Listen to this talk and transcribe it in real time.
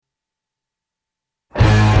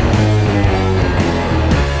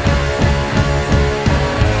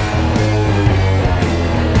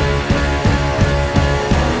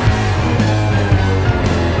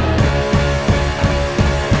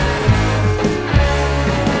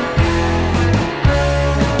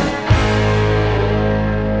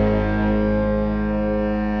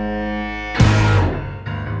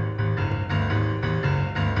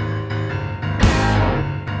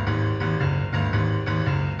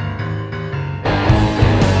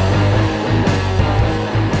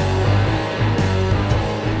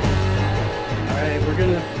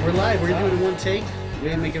take.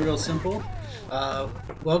 We make it real simple.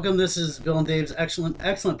 Welcome. This is Bill and Dave's excellent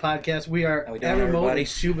podcast. We are at remote at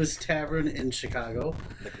Shuba's Tavern in Chicago.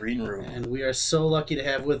 The Green Room. And we are so lucky to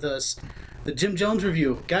have with us the Jim Jones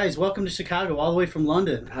Review. Guys, welcome to Chicago, all the way from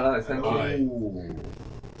London. Hello, thank you.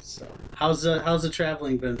 So, how's the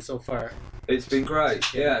traveling been so far? It's been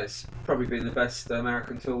great. Yeah, it's probably been the best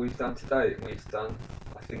American tour we've done to date. We've done,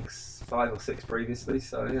 I think, 5 or 6 previously,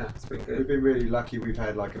 so yeah, it's been good. We've been really lucky. We've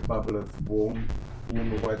had like a bubble of warmer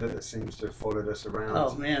weather that seems to have followed us around.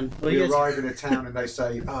 Oh man, well, we arrive in a town and they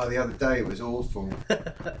say, "Oh, the other day it was awful,"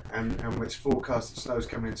 and it's forecast that snow's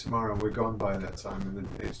coming in tomorrow, and we're gone by that time, and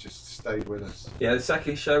it's just stayed with us. Yeah, the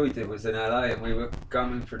second show we did was in LA, and we were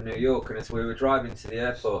coming from New York, and as we were driving to the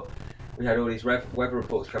airport, we had all these weather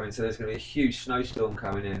reports coming, so there's going to be a huge snowstorm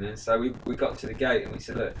coming in, and so we got to the gate and we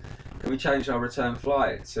said, "Look, can we change our return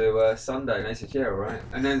flight to Sunday?" And they said, "Yeah, all right."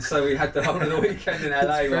 And then so we had the whole of the weekend in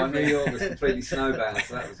LA while New York was completely snowbound,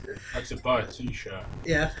 so that was good. I had to buy a t-shirt.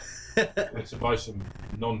 Yeah. I had to buy some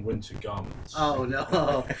non-winter garments. Oh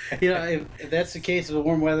no! You know, if that's the case, if the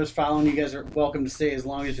warm weather's following, you guys are welcome to stay as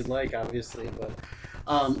long as you'd like, obviously. But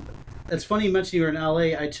it's funny you mentioned you were in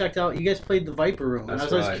LA. I checked out. You guys played the Viper Room, and I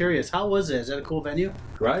was always curious. How was it? Is that a cool venue?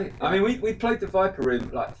 Great. I mean, we played the Viper Room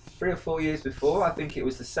like 3 or 4 years before. I think it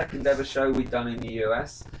was the second ever show we'd done in the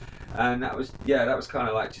US. And that was kind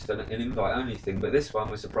of like just an invite only thing, but this one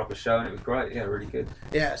was a proper show and it was great. Yeah, really good.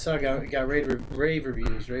 Yeah, so I got rave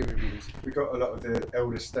reviews. We got a lot of the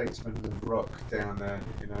elder statesmen of rock down there,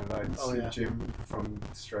 you know, like Jim from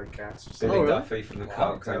Stray Cats, Billy Duffy from the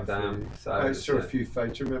Cult Came Down. So I saw a few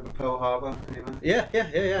photos. Do you remember Pearl Harbor? Anyone? Yeah,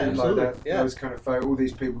 absolutely. Like that. Yeah. Those kind of photos. All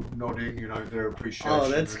these people nodding, you know, their appreciation. Oh,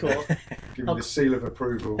 that's cool. Giving the seal of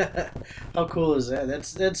approval. How cool is that?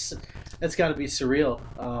 That's got to be surreal.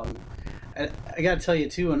 I got to tell you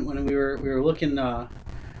too, when we were looking,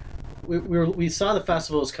 we saw the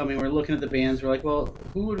festival was coming. We were looking at the bands. We're like, well,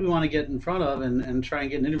 who would we want to get in front of and try and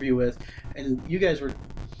get an interview with? And you guys were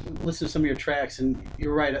listening to some of your tracks, and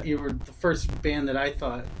you're right. You were the first band that I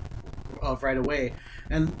thought of right away.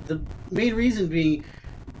 And the main reason being,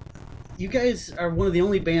 you guys are one of the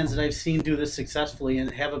only bands that I've seen do this successfully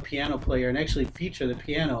and have a piano player and actually feature the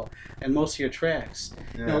piano in most of your tracks.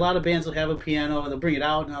 Yeah. You know, a lot of bands will have a piano and they'll bring it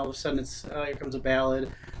out and all of a sudden it's here comes a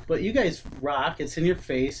ballad. But you guys rock. It's in your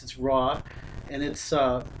face. It's raw, and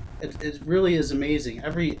it really is amazing.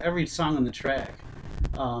 Every song on the track.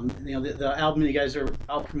 You know, the album you guys are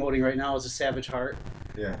out promoting right now is A Savage Heart.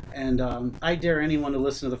 Yeah. And I dare anyone to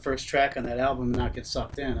listen to the first track on that album and not get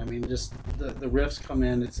sucked in. I mean, just the riffs come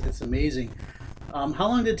in. It's amazing. How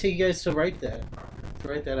long did it take you guys to write that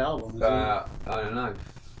album? I don't know,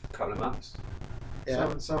 a couple of months.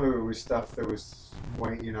 Yeah. Some of it was stuff that was,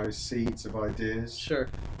 you know, seeds of ideas. Sure.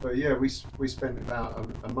 But yeah, we spent about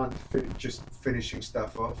a month just finishing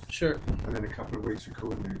stuff off. Sure. And then a couple of weeks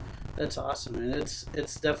recording it. That's awesome, and it's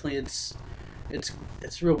definitely it's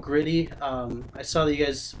real gritty. I saw that you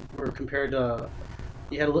guys were compared to.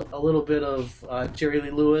 You had a little bit of Jerry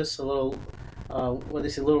Lee Lewis, a little what they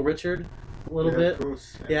say, Little Richard, a little bit. Of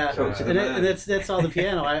course. Yeah, and that's all the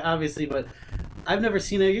piano, obviously. But I've never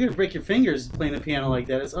seen it. You're gonna break your fingers playing a piano like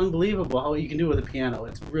that. It's unbelievable how you can do with a piano.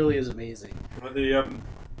 It really is amazing. Well,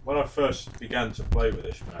 when I first began to play with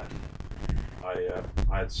this band,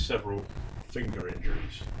 I had several finger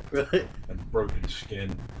injuries. Really? And broken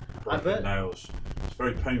skin, I bet. broken nails. It's a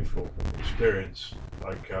very painful experience,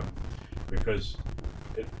 because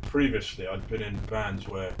previously I'd been in bands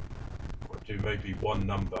where I'd do maybe one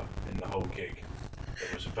number in the whole gig.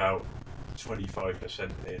 It was about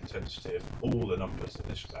 25% the intensity of all the numbers that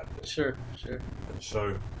this band did. Sure. And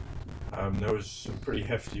so there was some pretty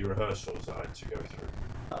hefty rehearsals that I had to go through.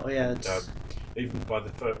 Oh yeah. Even by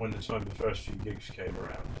when the first few gigs came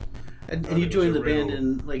around. And you joined the band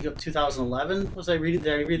in like 2011? Did I read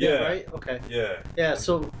that right? Okay. Yeah. Yeah.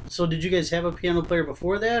 So did you guys have a piano player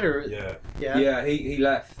before that, or? Yeah. Yeah. Yeah, he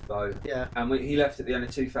left though. Yeah. And he left at the end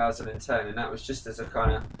of 2010, and that was just as the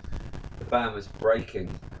band was breaking,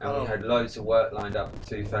 and we had loads of work lined up in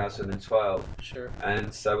 2012. Sure.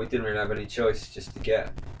 And so we didn't really have any choice just to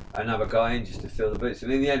get another guy in just to fill the boots.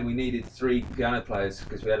 And in the end, we needed 3 piano players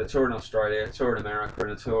because we had a tour in Australia, a tour in America,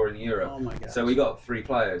 and a tour in Europe. Oh my god! So we got 3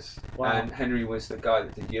 players. Wow. And Henry was the guy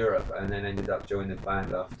that did Europe, and then ended up joining the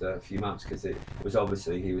band after a few months because it was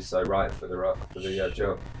obviously he was so right for the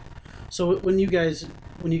job. So when you guys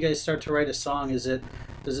start to write a song, does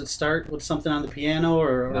it start with something on the piano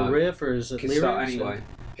or a riff, or is it lyrics? Start anyway.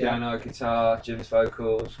 Piano, guitar, Jim's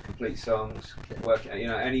vocals, complete songs, working, you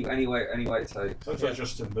know, any way it takes. Sometimes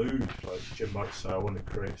just a mood, like Jim might say, I want to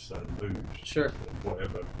create a certain mood. Sure.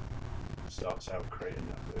 Whatever starts out creating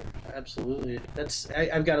that blues. Absolutely.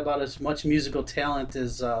 I've got about as much musical talent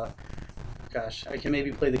as, gosh, I can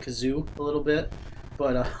maybe play the kazoo a little bit,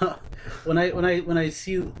 but when I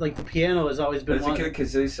see like the piano has always been There's a one. good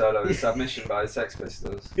kazoo solo in Submission by the Sex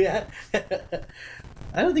Pistols. Yeah.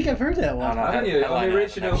 I don't think I've heard that one. No, Haven't you? On the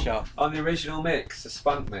next original, show. on the original mix, the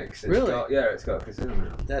spunk mix. It's Really? It's got a kazoo in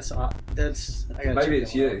it. That's I gotta check Maybe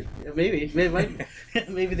that it's one you. out.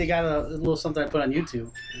 Maybe they got a little something I put on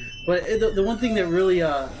YouTube. But the one thing that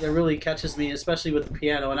really catches me, especially with the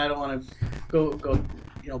piano, and I don't want to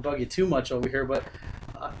go bug you too much over here, but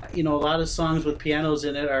a lot of songs with pianos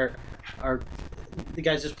in it are the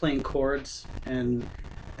guys just playing chords, and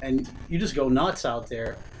you just go nuts out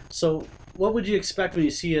there. So what would you expect when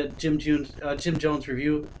you see a Jim Jones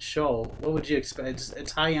review show? What would you expect?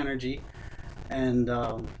 It's high energy, and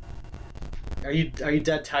are you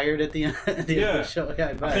dead tired at the end of the show? Yeah,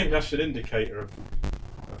 I bet. I think that's an indicator of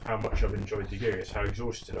how much I've enjoyed the gig. It's how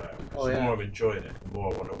exhausted I am. Oh, The yeah. more I'm enjoying it, the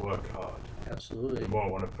more I want to work hard. Absolutely. The more I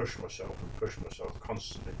want to push myself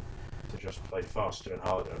constantly to just play faster and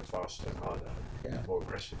harder and faster and harder, Yeah. more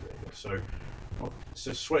aggressively. So it's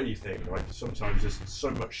a sweaty thing. Like sometimes there's so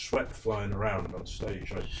much sweat flying around on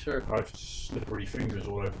stage. Sure. I have slippery fingers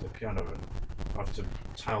all over the piano, and I have to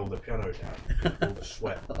towel the piano down with all the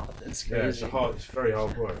sweat. Oh, that's Yeah, crazy. it's very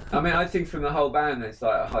hard work. I mean, I think from the whole band, there's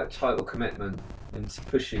like a total commitment into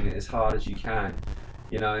pushing it as hard as you can,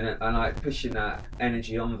 and like pushing that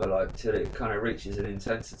energy envelope till it kind of reaches an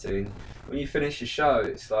intensity. And when you finish a show,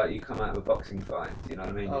 it's like you come out of a boxing fight. You know what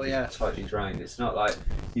I mean? Oh, You're yeah. just totally drained. It's not like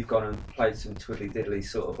you've gone and played some twiddly diddly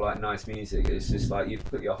sort of like nice music. It's just like you've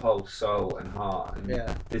put your whole soul and heart and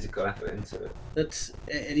Yeah. physical effort into it. That's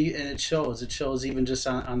and it shows. It shows even just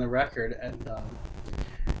on the record. And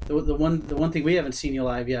the one thing we haven't seen you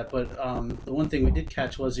live yet, but the one thing we did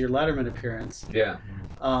catch was your Letterman appearance. Yeah.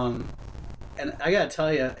 And I gotta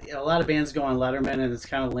tell you, a lot of bands go on Letterman, and it's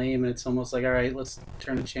kind of lame, and it's almost like, all right, let's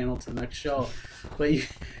turn the channel to the next show. But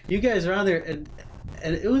you guys are on there, and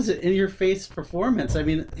it was an in-your-face performance. I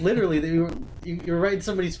mean, literally, you were right in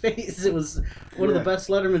somebody's face. It was one of the best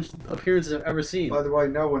Letterman appearances I've ever seen. By the way,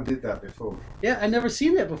 no one did that before. Yeah, I'd never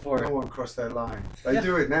seen that before. No one crossed that line. They Yeah.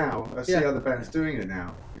 do it now. I see Yeah. other bands doing it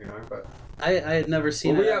now, but I had never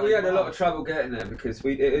seen Well, it. we had a lot of trouble getting there because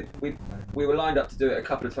we were lined up to do it a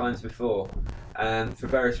couple of times before, and for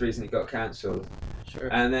various reasons it got cancelled. Sure.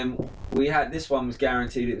 And then this one was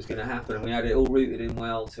guaranteed it was going to happen, and we had it all rooted in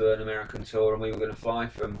well to an American tour, and we were going to fly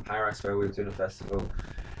from Paris where we were doing a festival.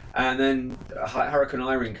 And then Hurricane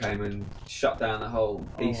Irene came and shut down the whole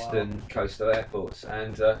eastern coastal airports,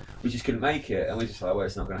 and we just couldn't make it, and we just like, well,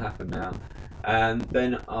 it's not going to happen now. And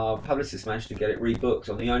then our publicist managed to get it rebooked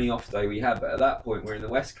on the only off day we had, but at that point we're in the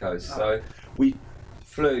West Coast, so we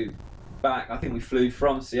flew back. I think we flew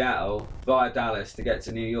from Seattle via Dallas to get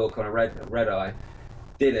to New York on a red eye.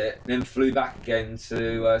 Did it, then flew back again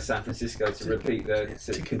to San Francisco to repeat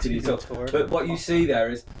to continue the tour. But what you see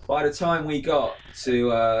there is, by the time we got to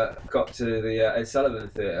the Ed Sullivan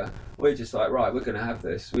Theatre, we're just like, right, we're going to have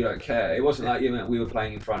this. We don't care. It wasn't like we were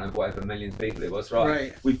playing in front of whatever millions of people it was.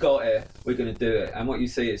 Right. We've got it. We're going to do it. And what you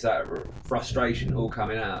see is that frustration all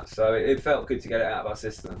coming out. So it felt good to get it out of our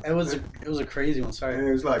system. It was a crazy one. and Sorry.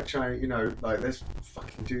 it was like trying, like let's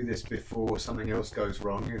fucking do this before something else goes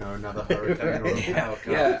wrong, another hurricane or a power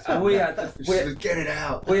cut. Yeah, and we had Just get it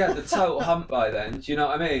out. We had the total hump by then. Do you know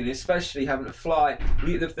what I mean? Especially having to fly.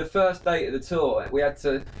 The first date of the tour,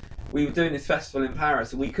 we were doing this festival in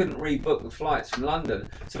Paris, and we couldn't rebook the flights from London,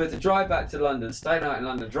 so we had to drive back to London, stay a night in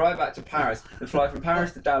London, drive back to Paris, and fly from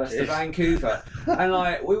Paris to Dallas to Vancouver. And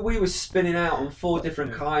like we were spinning out on 4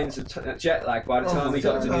 different kinds of jet lag by the time we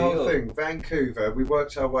got to the New whole York. thing, Vancouver, we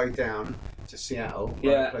worked our way down to Seattle,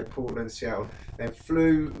 Yeah. played Portland, Seattle, then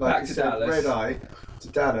flew, like Back you to said, Dallas. red eye to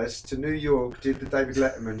Dallas, to New York, did the David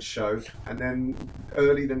Letterman show, and then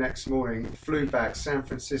early the next morning flew back San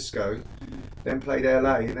Francisco, then played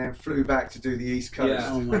LA, and then flew back to do the East Coast.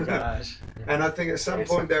 Yeah. Oh my gosh. And I think at some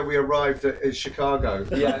point there we arrived at Chicago.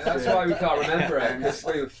 Yeah, that's why we can't remember it, because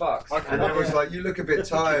we were fucked. And I was like, you look a bit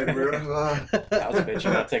tired. We were like, That was a bitch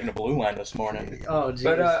about taking a blue line this morning. Oh, geez.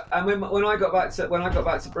 But and when I got back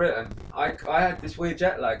to Britain, I had this weird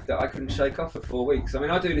jet lag that I couldn't shake off for 4 weeks. I mean,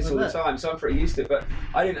 I do this all the time, so I'm pretty used to it. But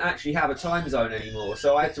I didn't actually have a time zone anymore,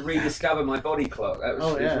 so I had to rediscover my body clock. It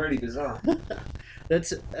was really bizarre.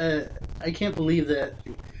 That's I can't believe that.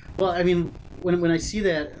 Well, I mean, when I see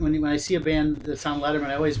that, when I see a band that's on Letterman,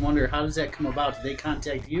 I always wonder, how does that come about? Did they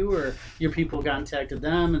contact you, or your people contacted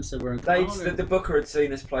them and said we're in town? The booker had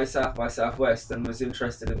seen us play South by Southwest and was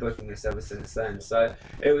interested in booking us ever since then. So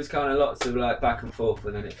it was kind of lots of like back and forth,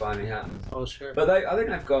 and then it finally happened. Oh, sure. But I think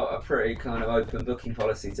they've got a pretty kind of open booking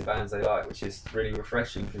policy to bands they like, which is really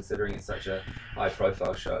refreshing considering it's such a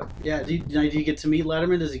high-profile show. Yeah. Do you get to meet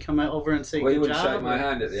Letterman? Does he come out over and say Well, he good wouldn't job? shake my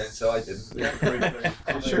hand at the end, so I didn't. Yeah.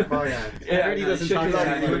 He shook my hand. I heard he doesn't talk about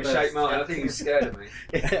about He wouldn't it. shake mine. I think he was scared of me.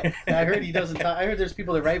 Yeah, I heard he doesn't talk. I heard there's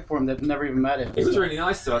people that write for him that have never even met him. He was really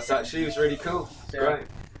nice to us, actually. He was really cool. Yeah. Great.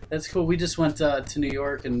 That's cool. We just went to New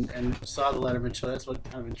York and saw the Letterman show. That's what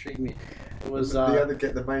kind of intrigued me. It was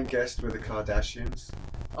The main guest were the Kardashians.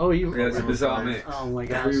 oh, you. Yeah, it's a bizarre mix. Oh my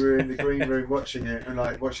gosh. We were in the green room watching it and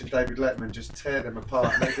like watching David Letterman just tear them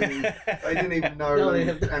apart. And they didn't even know No, they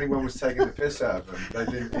have- anyone was taking the piss out of them.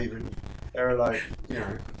 They didn't even. They were like, you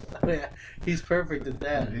know, Oh, yeah, he's perfect at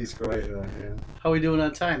that. he's great at that. Yeah. How are we doing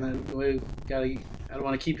on time? We gotta. I don't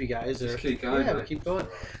want to keep you guys. Or, Just keep going, Yeah, mate. keep going.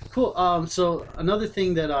 Cool. So another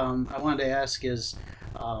thing that I wanted to ask is,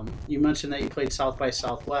 you mentioned that you played South by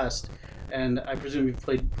Southwest, and I presume you've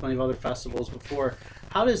played plenty of other festivals before.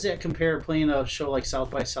 How does that compare, playing a show like South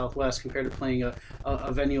by Southwest, compared to playing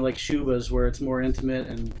a venue like Shuba's, where it's more intimate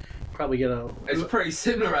and probably get a... It's pretty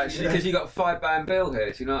similar, actually, because you got a 5-band bill here,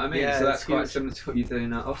 do you know what I mean? Yeah, so that's it's quite huge. similar to what you do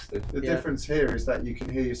in Austin. The Yeah. difference here is that you can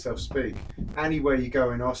hear yourself speak. Anywhere you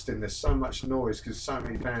go in Austin, there's so much noise because so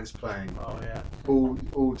many bands playing Oh, yeah.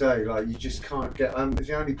 all day. Like you just can't get. It's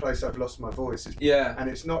the only place I've lost my voice, Yeah. and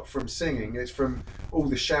it's not from singing. It's from all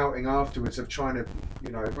the shouting afterwards of trying to,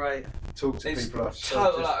 you know, Right. talk to It's people.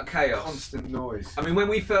 total utter chaos. Constant noise. I mean, when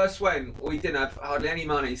we first went, we didn't have hardly any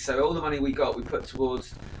money, so all the money we got, we put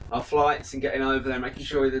towards our flights and getting over there, making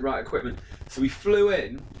sure we had the right equipment. So we flew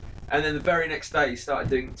in, and then the very next day, started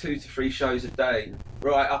doing 2 to 3 shows a day,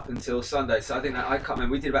 right up until Sunday. So I think I can't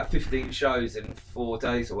remember. We did about 15 shows in 4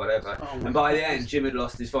 days or whatever. Oh my And by the goodness. end, Jim had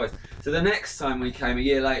lost his voice. So the next time we came, a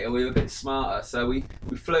year later, we were a bit smarter. So we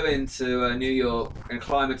flew into New York and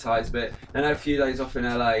acclimatised a bit, then had a few days off in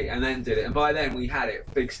LA, and then did it. And by then, we had it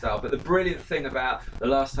big style. But the brilliant thing about the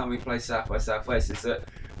last time we played South by Southwest is that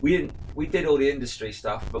we did all the industry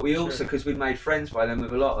stuff, but we also, because we'd made friends by then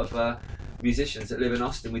with a lot of musicians that live in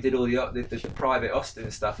Austin, we did all the private Austin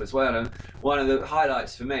stuff as well. And one of the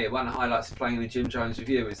highlights for me, one of the highlights of playing in the Jim Jones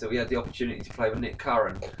Review, is that we had the opportunity to play with Nick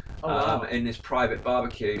Curran. Oh, wow. In this private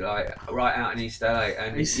barbecue, like right out in East LA,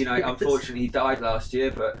 and Are you you know, serious? unfortunately, he died last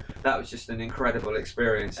year, but that was just an incredible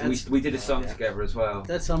experience. And That's- we did a song yeah. together as well.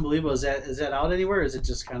 That's unbelievable. Is that out anywhere, or is it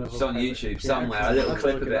just kind of... It's on YouTube somewhere, a little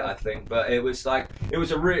clip of it, I think. But it was like, it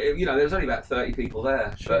was a real, you know, there was only about 30 people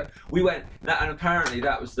there. Sure. But we went, and apparently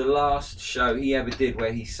that was the last show he ever did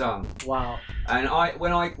where he sung. Wow. And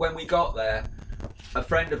when we got there, a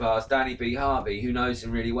friend of ours, Danny B. Harvey, who knows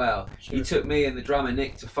him really well, he Sure. took me and the drummer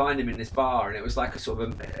Nick to find him in this bar, and it was like a sort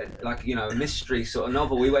of a mystery sort of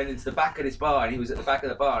novel. We went into the back of this bar, and he was at the back of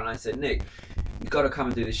the bar, and I said, Nick, you've got to come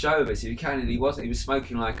and do the show with us if you can. And he wasn't. He was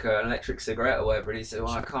smoking like an electric cigarette or whatever. And he said,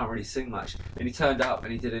 well, I can't really sing much. And he turned up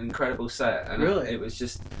and he did an incredible set. And Really? it was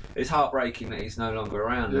just, it's heartbreaking that he's no longer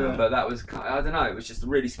around now. Yeah. But that was, I don't know, it was just a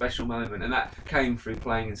really special moment. And that came through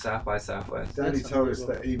playing in South by Southwest. Danny That's told us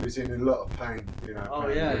unbelievable. that he was in a lot of pain. You know. Oh,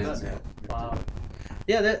 pain. yeah. Yeah. Wow.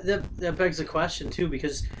 Yeah, that begs a question, too,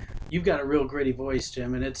 because you've got a real gritty voice,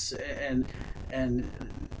 Jim, and it's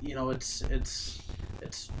you know, it's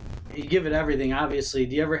you give it everything, obviously.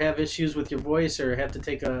 Do you ever have issues with your voice, or have to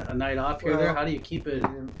take a night off here or there? Well, How do you keep it?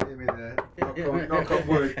 Hear me there. Knock on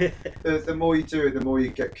wood. The more you do it, the more you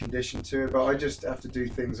get conditioned to it. But I just have to do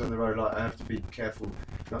things on the road. Like I have to be careful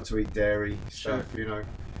not to eat dairy stuff. You know,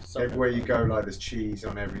 everywhere you go, like there's cheese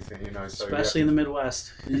on everything. You know, so Especially in the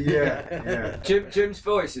Midwest. yeah. Jim's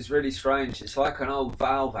voice is really strange. It's like an old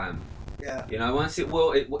valve amp. Yeah. You know, once it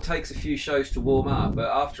takes a few shows to warm up, but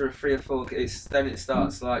after 3 or 4, then it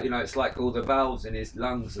starts like, you know, it's like all the valves in his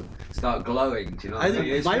lungs start glowing. Do you know what I I mean?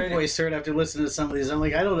 think It's my really- voice hurt after listening to some of these. I'm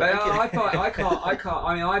like, I don't know. But I can't.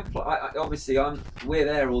 I mean, obviously, we're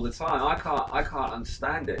there all the time. I can't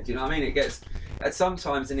understand it. Do you know what I mean? It gets.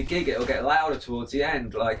 Sometimes in a gig, it'll get louder towards the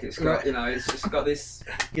end. Like it's got, Right. you know, it's just got this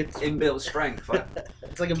Gets- inbuilt strength. Like,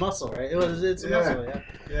 It's like a muscle, right? It's a Yeah. muscle, yeah.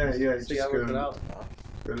 Yeah. You So you just gotta work it gotta out.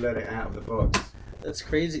 let it out of the box. That's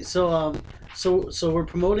crazy. So we're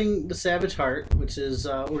promoting the Savage Heart, which is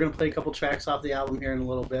we're gonna play a couple tracks off the album here in a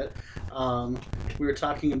little bit. We were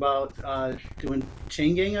talking about doing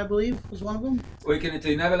Chain Gang, I believe, was one of them. we're gonna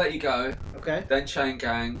do Never Let You Go, Okay. then Chain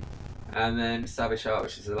Gang, and then Savage Heart,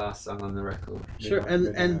 which is the last song on the record. Sure.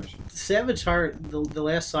 And Savage Heart, the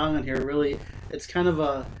last song on here, really, it's kind of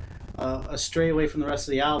a stray away from the rest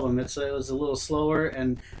of the album. It was a little slower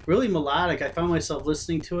and really melodic. I found myself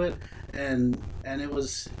listening to it, and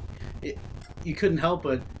you couldn't help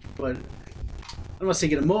but I don't want to say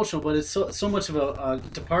get emotional, but it's so much of a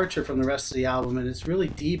departure from the rest of the album, and it's really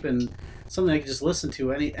deep and something I could just listen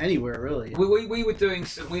to anywhere really. We were doing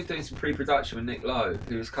some pre-production with Nick Lowe,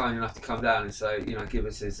 who was kind enough to come down and say, give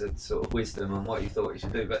us his sort of wisdom on what he thought we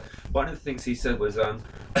should do. But one of the things he said was,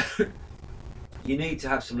 you need to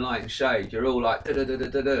have some light and shade. You're all like da da da da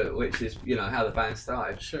da da, which is how the band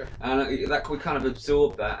started. Sure. And that we kind of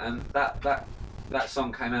absorbed that, and that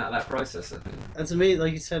song came out of that process, I think. That's amazing.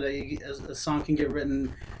 Like you said, a song can get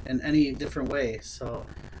written in any different way. So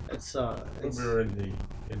it's. When we were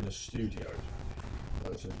in the studio,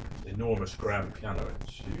 there was an enormous grand piano in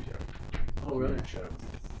the studio. Oh really? Which,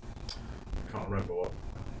 I can't remember what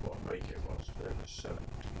make it was, but it was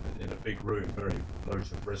in a big room,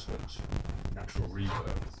 loads of resonance, natural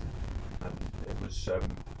reverb, and it was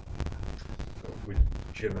with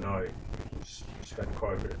Jim and I spent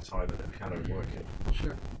quite a bit of time at the piano working.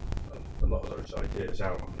 Sure. A lot of those ideas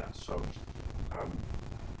out on that song,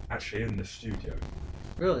 actually in the studio.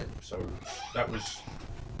 Really? So that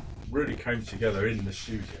really came together in the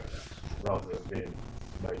studio rather than being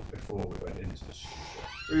made before we went into the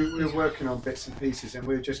studio. We were working on bits and pieces, and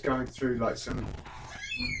we were just going through like some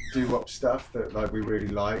doo-wop stuff that like we really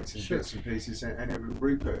liked and Sure. bits and pieces, and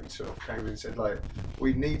Rupert sort of came and said like,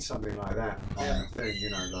 we need something like that on Yeah. the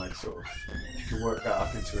thing, like sort of you can work that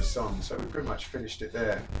up into a song. So we pretty much finished it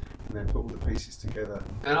there and then put all the pieces together.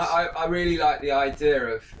 And I really like the idea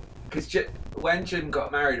of, because when Jim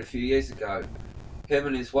got married a few years ago, him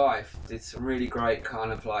and his wife did some really great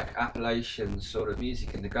kind of like Appalachian sort of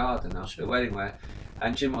music in the garden after the wedding,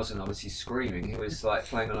 and Jim wasn't obviously screaming, he was like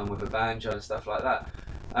playing along with a banjo and stuff like that.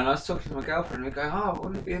 And I was talking to my girlfriend and we going,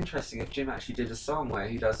 wouldn't it be interesting if Jim actually did a song where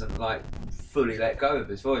he doesn't like fully let go of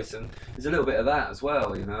his voice? And there's a little bit of that as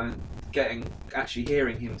well, actually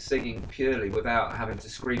hearing him singing purely without having to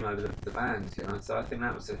scream over the band, So I think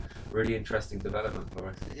that was a really interesting development for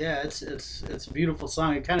us. Yeah, it's a beautiful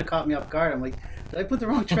song. It kind of caught me off guard. I'm like, did I put the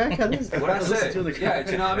wrong track on this? Well, that's I listened it. to in the car. Yeah,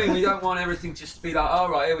 do you know what I mean? We don't want everything just to be like, all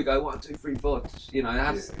right, here we go, 1, 2, 3, 4. It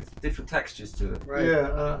has different textures to it. Right.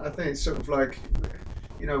 Yeah, I think it's sort of like,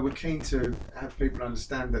 we're keen to have people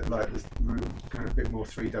understand that like we're kind of a bit more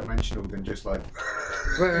three-dimensional than just like.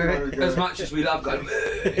 Right. As much as we love going. I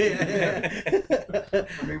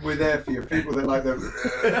mean, we're there for you. People that like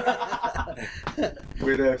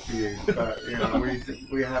we're there for you. But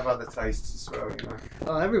we have other tastes as well.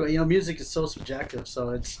 Everybody, music is so subjective,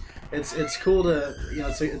 so it's cool to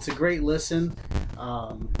it's a great listen,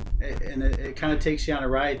 and it kind of takes you on a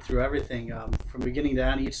ride through everything from beginning to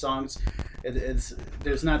end. Each song's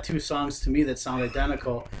there's not two songs to me that sound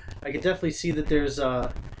identical. I could definitely see that there's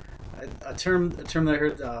a term that I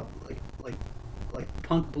heard like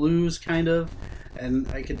punk blues kind of, and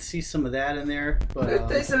I could see some of that in there. But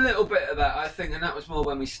there's a little bit of that, I think, and that was more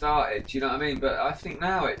when we started. Do you know what I mean? But I think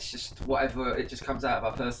now it's just whatever. It just comes out of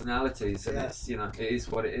our personalities, and it's it is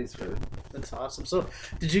what it is. Really. That's awesome. So,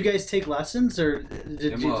 did you guys take lessons, or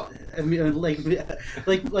did In you? what? I mean,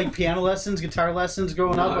 like piano lessons, guitar lessons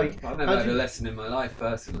growing up. Like, I've never had a lesson in my life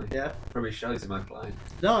personally. Yeah. Probably shows in my playing.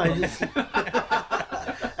 No, I just.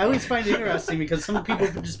 I always find it interesting because some people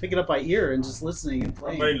just pick it up by ear and just listening and I'm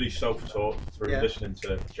playing. mainly self-taught through Yeah. listening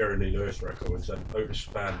to Jerry Lee Lewis records and Otis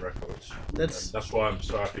Spann records. That's why I'm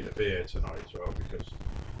so happy to be here tonight as well, because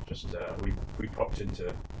just we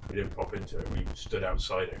didn't pop into it, we stood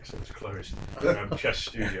outside it because it was closed. Chess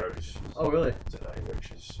Studios. Oh, really? Today,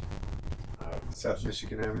 which is South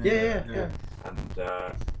Michigan area. Yeah. and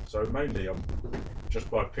so mainly I'm just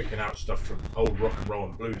by picking out stuff from old rock and roll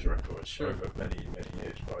and blues records Sure. over many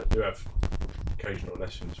years, but I do have occasional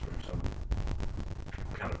lessons from some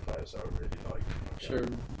piano players that I really like. Sure,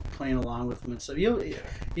 playing along with them and stuff.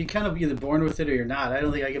 You kind of either born with it or you're not. I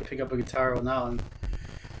don't think I can pick up a guitar now. And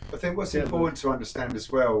I think what's important to understand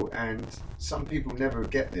as well, and some people never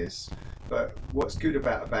get this, but what's good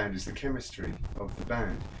about a band is the chemistry of the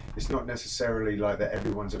band. It's not necessarily like that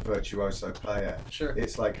everyone's a virtuoso player. Sure.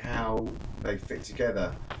 It's like how they fit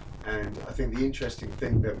together. And I think the interesting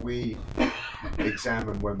thing that we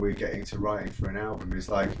examine when we're getting to writing for an album is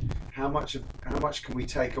like how much can we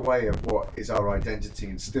take away of what is our identity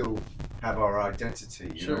and still have our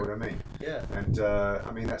identity, you know what I mean? Yeah. And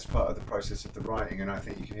I mean that's part of the process of the writing, and I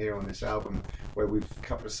think you can hear on this album where a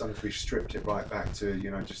couple of songs we've stripped it right back to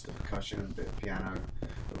just the percussion and a bit of piano,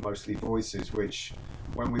 but mostly voices, which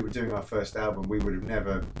when we were doing our first album we would have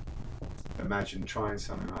never imagined trying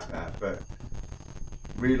something like that, but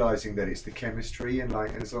realizing that it's the chemistry, and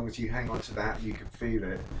as long as you hang on to that and you can feel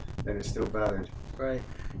it, then it's still valid. Right.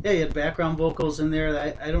 Yeah, you had background vocals in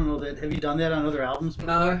there. I don't know that. Have you done that on other albums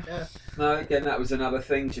before? No. Yeah. No, again, that was another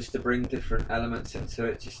thing, just to bring different elements into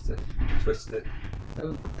it, just to twist it.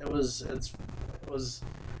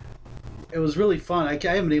 It was really fun. I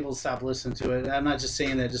haven't been able to stop listening to it. I'm not just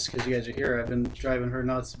saying that just because you guys are here. I've been driving her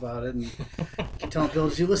nuts about it, and keep telling Bill,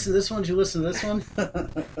 "Did you listen to this one? Did you listen to this one?"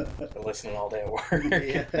 Been listening all day at work.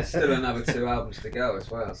 Yeah. There's still another 2 albums to go as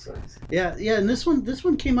well. So Yeah, and this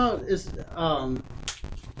one came out. Is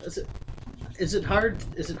it hard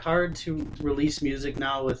to release music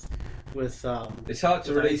now with it's hard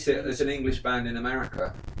to release it as an English band in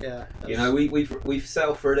America. Yeah. You know, we've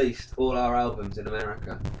self-released all our albums in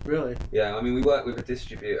America. Really? Yeah, I mean, we worked with a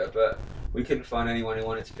distributor, but we couldn't find anyone who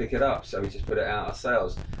wanted to pick it up, so we just put it out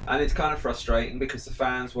ourselves. And it's kind of frustrating because the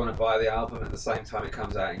fans want to buy the album at the same time it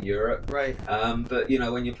comes out in Europe. Right. But you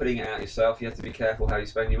know, when you're putting it out yourself, you have to be careful how you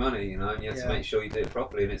spend your money, you know, and you have to make sure you do it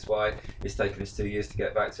properly, and it's why it's taken us 2 years to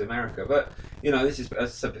get back to America. But you know, this is, as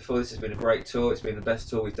I said before, this has been a great tour. It's been the best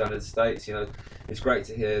tour we've done in the States. You know, it's great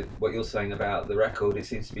to hear what you're saying about the record. It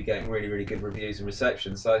seems to be getting really, really good reviews and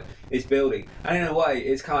reception. So it's building, and in a way,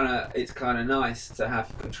 it's kind of nice to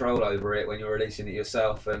have control over it when you're releasing it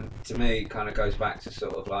yourself. And to me, it kind of goes back to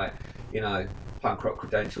sort of like, you know, punk rock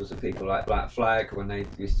credentials of people like Black Flag when they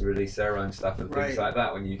used to release their own stuff and things like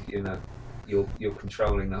that. When you know. You're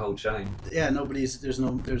controlling the whole chain. Yeah, there's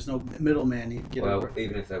no middleman. You get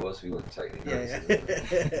even if there was, we wouldn't take any notice.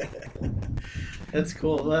 Yeah. That's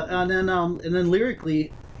cool. And then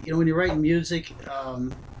lyrically, you know, when you're writing music,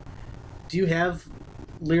 do you have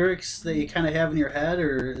lyrics that you kind of have in your head,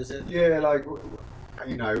 or is it? Yeah, like,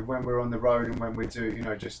 you know, when we're on the road and when we do, you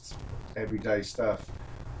know, just everyday stuff.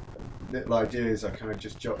 Little ideas, I kind of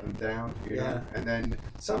just jot them down, you know, and then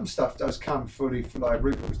some stuff does come fully, like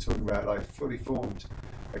Rupert was talking about, like fully formed.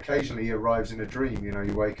 Occasionally it arrives in a dream, you know,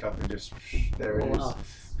 you wake up and just, there it is.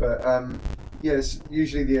 But yes,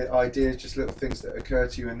 usually the idea is just little things that occur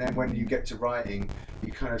to you, and then when you get to writing,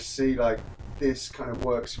 you kind of see like this kind of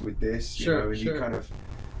works with this, you know, and you kind of,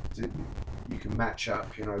 you can match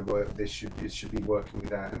up, you know, where it should be working with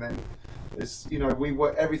that, and then. It's, you know,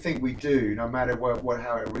 everything we do, no matter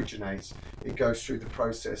how it originates, it goes through the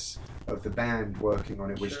process of the band working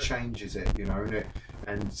on it, which changes it, you know,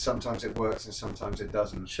 and sometimes it works and sometimes it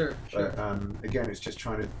doesn't. Sure. But again, it's just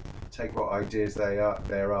trying to take what ideas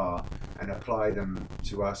there are and apply them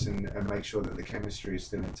to us and make sure that the chemistry is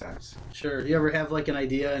still intact. Sure. You ever have like an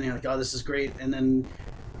idea and you're like, oh, this is great, and then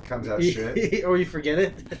comes out shit, or you forget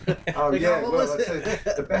it? Oh like, yeah, oh, well,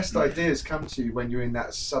 the best ideas come to you when you're in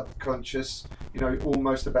that subconscious, you know,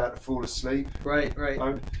 almost about to fall asleep. Right.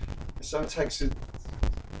 So it takes an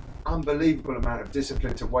unbelievable amount of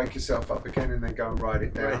discipline to wake yourself up again and then go and write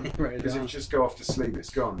it down. Because if you just go off to sleep, it's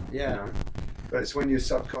gone. Yeah. You know? But it's when your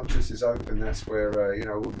subconscious is open, that's where you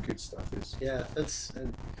know, all the good stuff is. Yeah, that's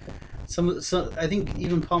some. I think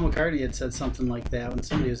even Paul McCartney had said something like that when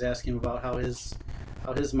somebody was asking him about how his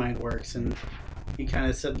mind works, and he kind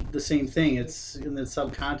of said the same thing. It's in the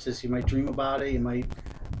subconscious. You might dream about it. You might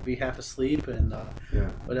be half asleep, and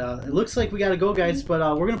but it looks like we got to go, guys.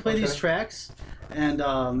 But we're gonna play these tracks, and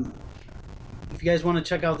if you guys want to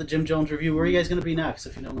check out the Jim Jones review, where are you guys gonna be next?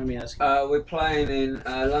 If you don't mind me asking. We're playing in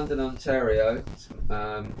London, Ontario,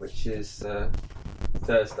 which is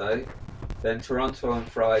Thursday. Then Toronto on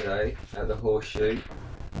Friday at the Horseshoe.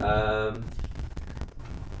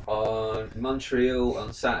 On Montreal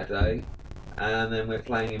on Saturday, and then we're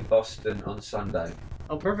playing in Boston on Sunday.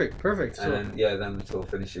 Oh, perfect. And then the tour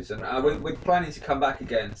finishes, and we're planning to come back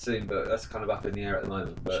again soon, but that's kind of up in the air at the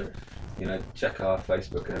moment. But you know, check our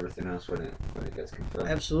Facebook and everything else when it gets confirmed.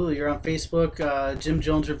 Absolutely, you're on Facebook, Jim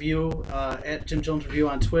Jones Review, at Jim Jones Review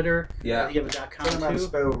on Twitter. Yeah, you have a .com too. How to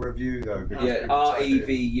spell review though?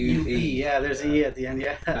 REVUE. Yeah, there's an E at the end.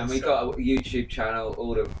 Yeah. And we got a YouTube channel,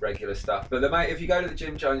 all the regular stuff. But if you go to the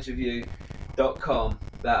JimJonesReview.com,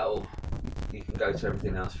 you can go to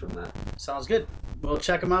everything else from that. Sounds good. Well,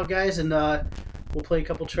 check them out, guys, and we'll play a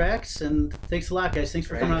couple tracks. And thanks a lot, guys. Thanks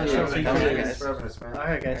for coming on the show. Thanks for having us, man. All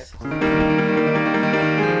right, guys.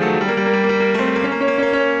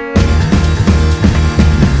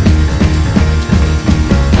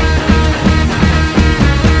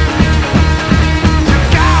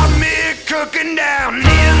 Got me cooking down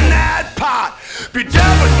in that pot. Be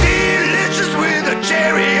double delicious with a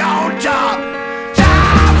cherry on top.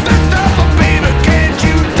 Time for supper, baby, can't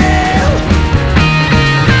you tell?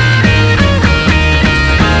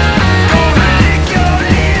 Gonna lick your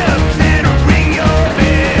lips and ring your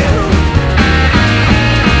bell.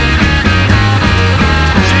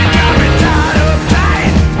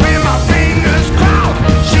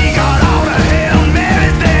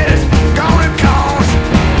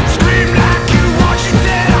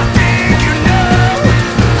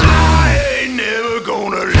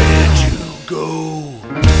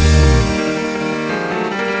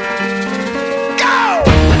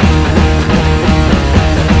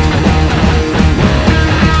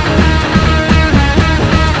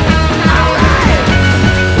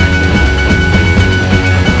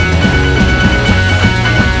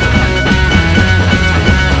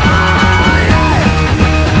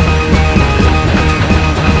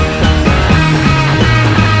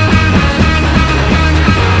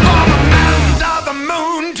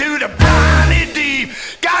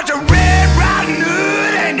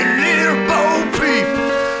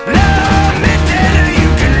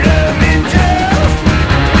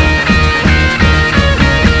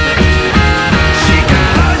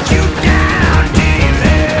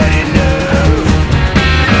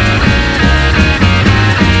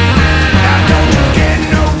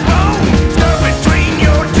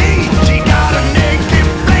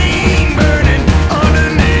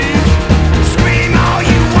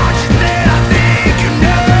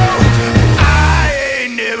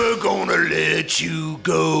 let you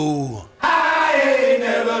go. I ain't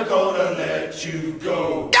never gonna let you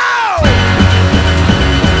go. Go!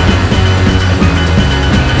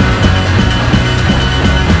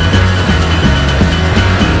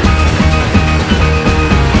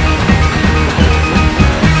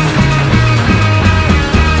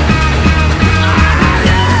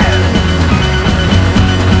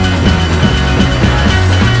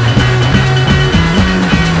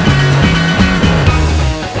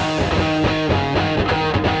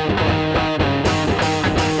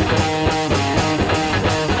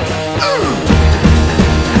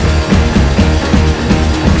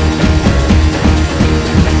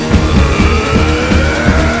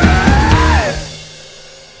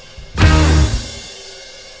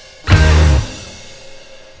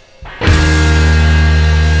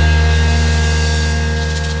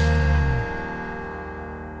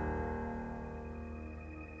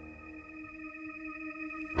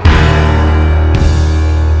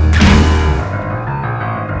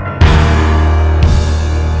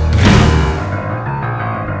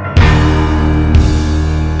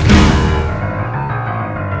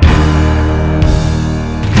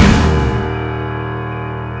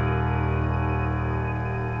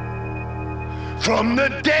 From the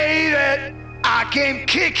day that I came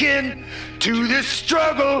kicking to this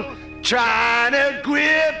struggle, trying to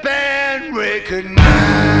grip and recognize,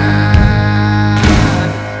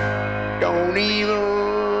 don't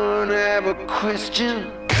even have a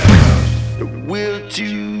question, the will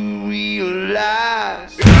to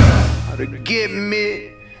realize how to get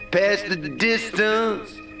me past the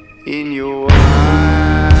distance in your eyes.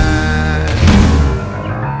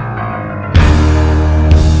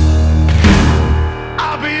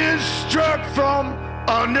 Struck from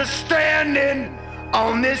understanding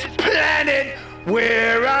on this planet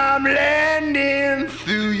where I'm landing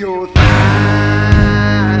through your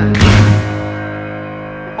thighs.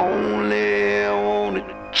 Only wanna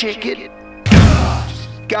check it, just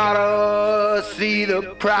gotta see the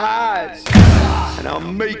prize, and I'll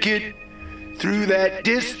make it through that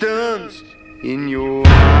distance in your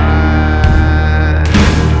eyes.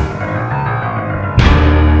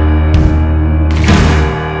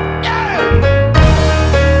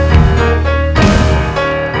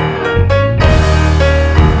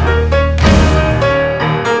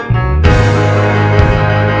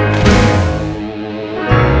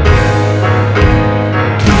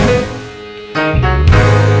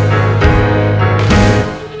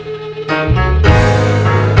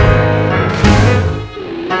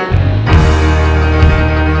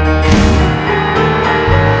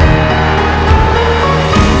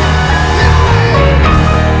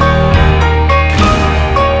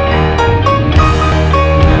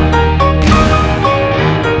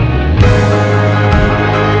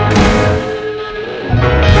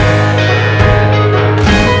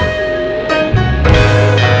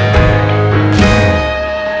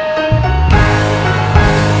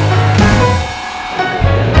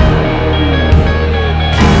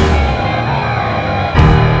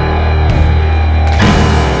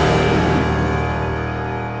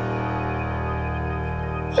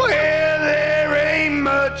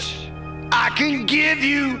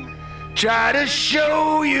 Try to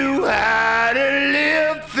show you how to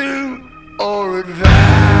live through or advise.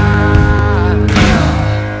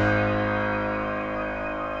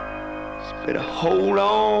 Better hold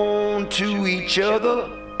on to each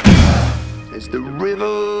other as the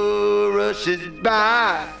river rushes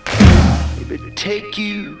by. It better take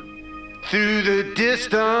you through the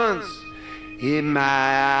distance in my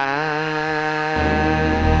eyes.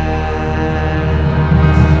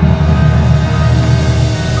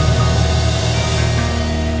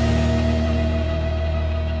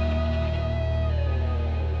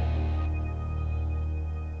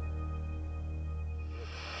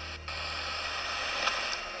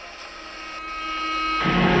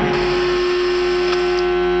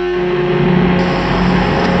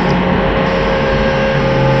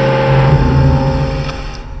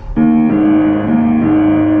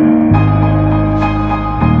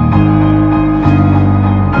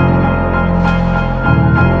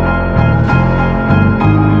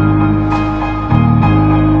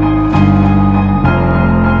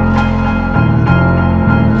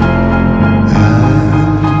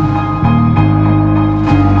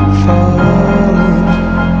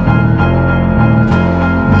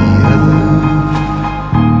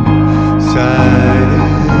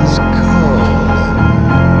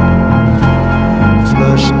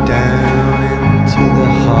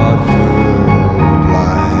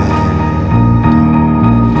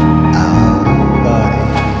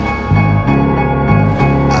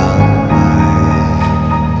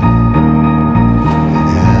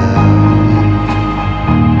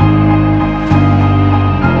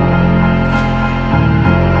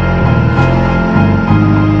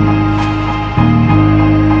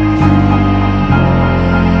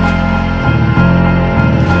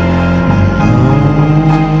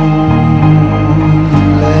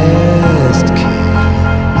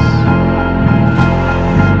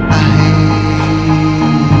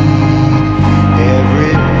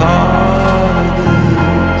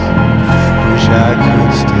 shack.